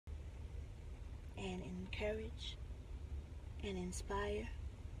encourage and inspire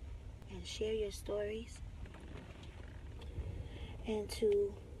and share your stories, and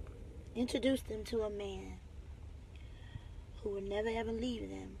to introduce them to a man who will never ever leave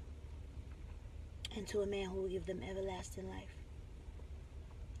them, and to a man who will give them everlasting life.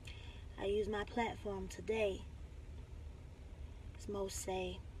 I use my platform today, as most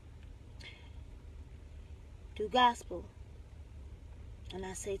say, do gospel. And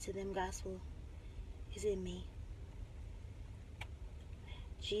I say to them, gospel is in me.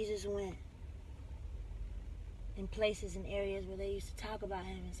 Jesus went in places and areas where they used to talk about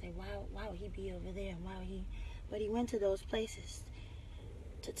him and say, why would he be over there? But he went to those places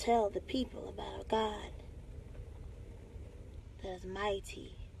to tell the people about a God that is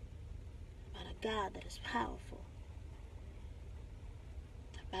mighty, about a God that is powerful,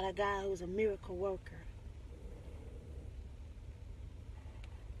 about a God who is a miracle worker.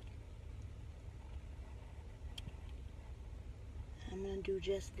 I'm going to do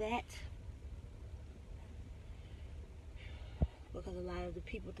just that, because a lot of the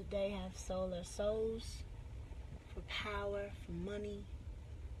people today have sold their souls for power, for money.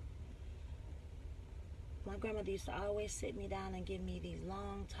 My grandmother used to always sit me down and give me these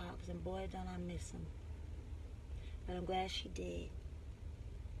long talks, and boy, don't I miss them. But I'm glad she did.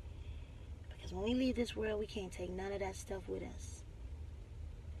 Because when we leave this world, we can't take none of that stuff with us.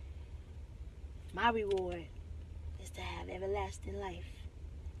 My reward is to have everlasting life,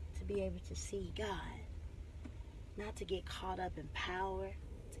 to be able to see God, not to get caught up in power,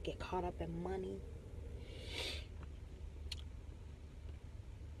 to get caught up in money.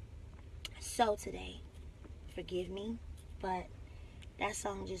 So today, forgive me, but that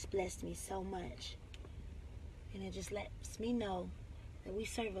song just blessed me so much, and it just lets me know that we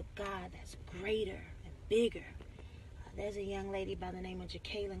serve a God that's greater and bigger. There's a young lady by the name of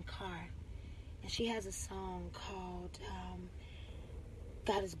Jacqueline Carr, and she has a song called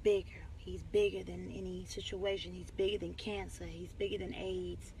God is bigger. He's bigger than any situation. He's bigger than cancer. He's bigger than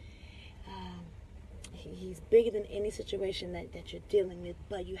AIDS. He's bigger than any situation that you're dealing with,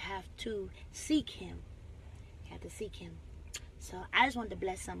 but you have to seek him. You have to seek him. So I just wanted to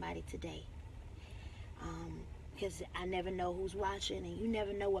bless somebody today, because I never know who's watching, and you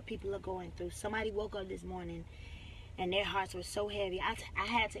never know what people are going through. Somebody woke up this morning and their hearts were so heavy. I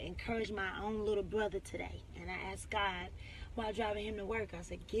had to encourage my own little brother today. And I asked God while driving him to work, I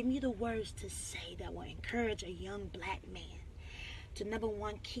said, give me the words to say that will encourage a young black man to, number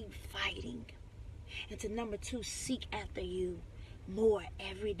one, keep fighting. And to, number two, seek after you more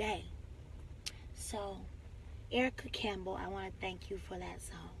every day. So, Erica Campbell, I want to thank you for that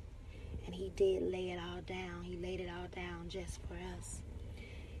song. And he did lay it all down. He laid it all down just for us.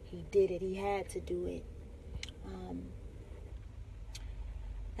 He did it. He had to do it.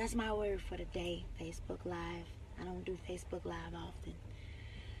 That's my word for the day, Facebook Live. I don't do Facebook Live often,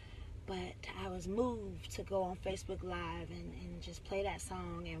 but I was moved to go on Facebook Live and just play that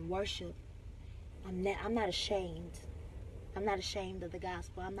song and worship. I'm not ashamed. I'm not ashamed of the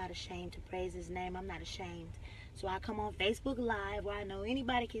gospel. I'm not ashamed to praise his name. I'm not ashamed. So I come on Facebook Live, where I know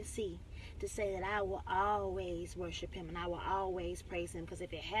anybody can see, to say that I will always worship him and I will always praise him, because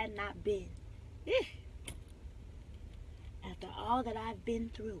if it had not been, after all that I've been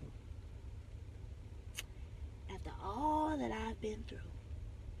through,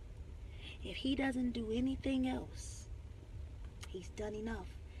 if he doesn't do anything else, he's done enough.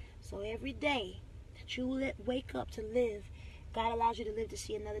 So every day that you wake up to live, God allows you to live to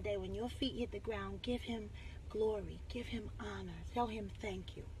see another day. When your feet hit the ground, give him glory, give him honor, tell him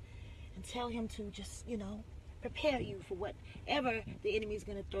thank you, and tell him to just, prepare you for whatever the enemy is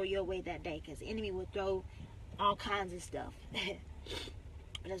going to throw your way that day, because the enemy will throw all kinds of stuff.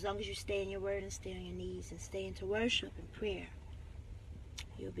 But as long as you stay in your word and stay on your knees and stay into worship and prayer,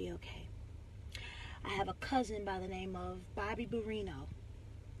 you'll be okay. I have a cousin by the name of Barrino,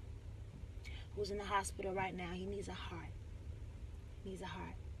 who's in the hospital right now. He needs a heart.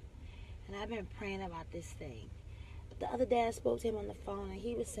 And I've been praying about this thing. But the other day I spoke to him on the phone, and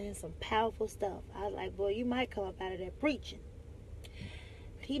he was saying some powerful stuff. I was like, boy, you might come up out of there preaching.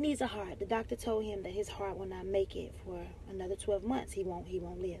 But he needs a heart. The doctor told him that his heart will not make it for another 12 months. He won't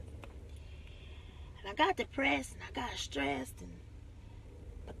live. And I got depressed and I got stressed,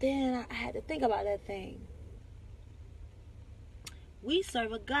 but then I had to think about that thing. We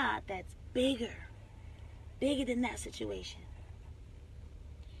serve a God that's bigger than that situation.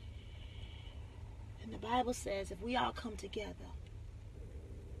 And the Bible says if we all come together,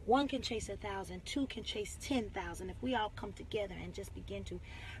 one can chase 1,000, two can chase 10,000. If we all come together and just begin to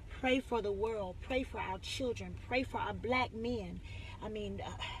pray for the world, pray for our children, pray for our black men.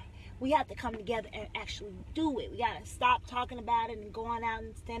 we have to come together and actually do it. We got to stop talking about it and going out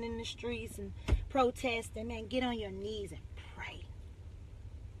and standing in the streets and protesting. Man, get on your knees and pray.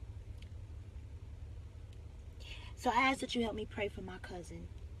 So I ask that you help me pray for my cousin,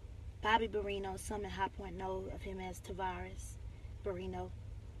 Bobby Barrino. Some in High Point know of him as Tavares Barrino.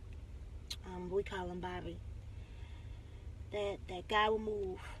 We call him Bobby. That God will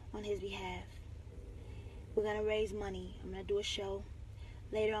move on his behalf. We're going to raise money. I'm going to do a show.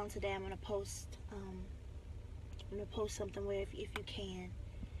 Later on today, I'm going to post something where if you can,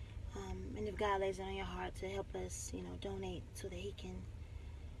 and if God lays it on your heart to help us, donate so that he can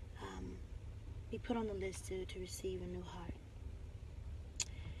be put on the list to receive a new heart.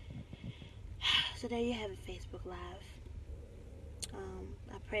 So there you have it, Facebook Live.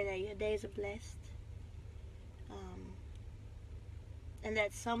 I pray that your days are blessed, and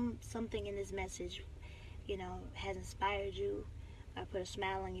that something in this message, has inspired you. I put a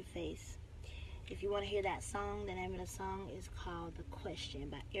smile on your face. If you want to hear that song, the name of the song is called The Question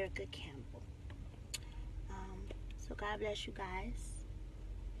by Erica Campbell. So God bless you guys.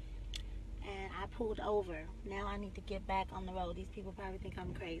 And I pulled over. Now I need to get back on the road. These people probably think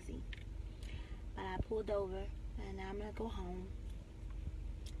I'm crazy. But I pulled over, and now I'm going to go home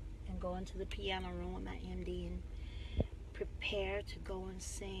and go into the piano room with my MD and prepare to go and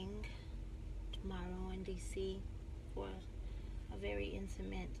sing tomorrow in D.C. for a very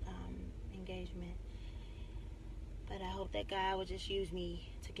intimate engagement. But I hope that God will just use me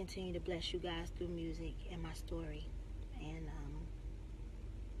to continue to bless you guys through music and my story. And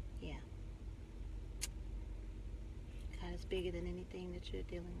yeah, God is bigger than anything that you're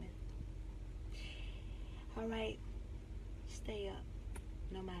dealing with. All right, stay up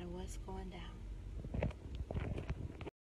no matter what's going down.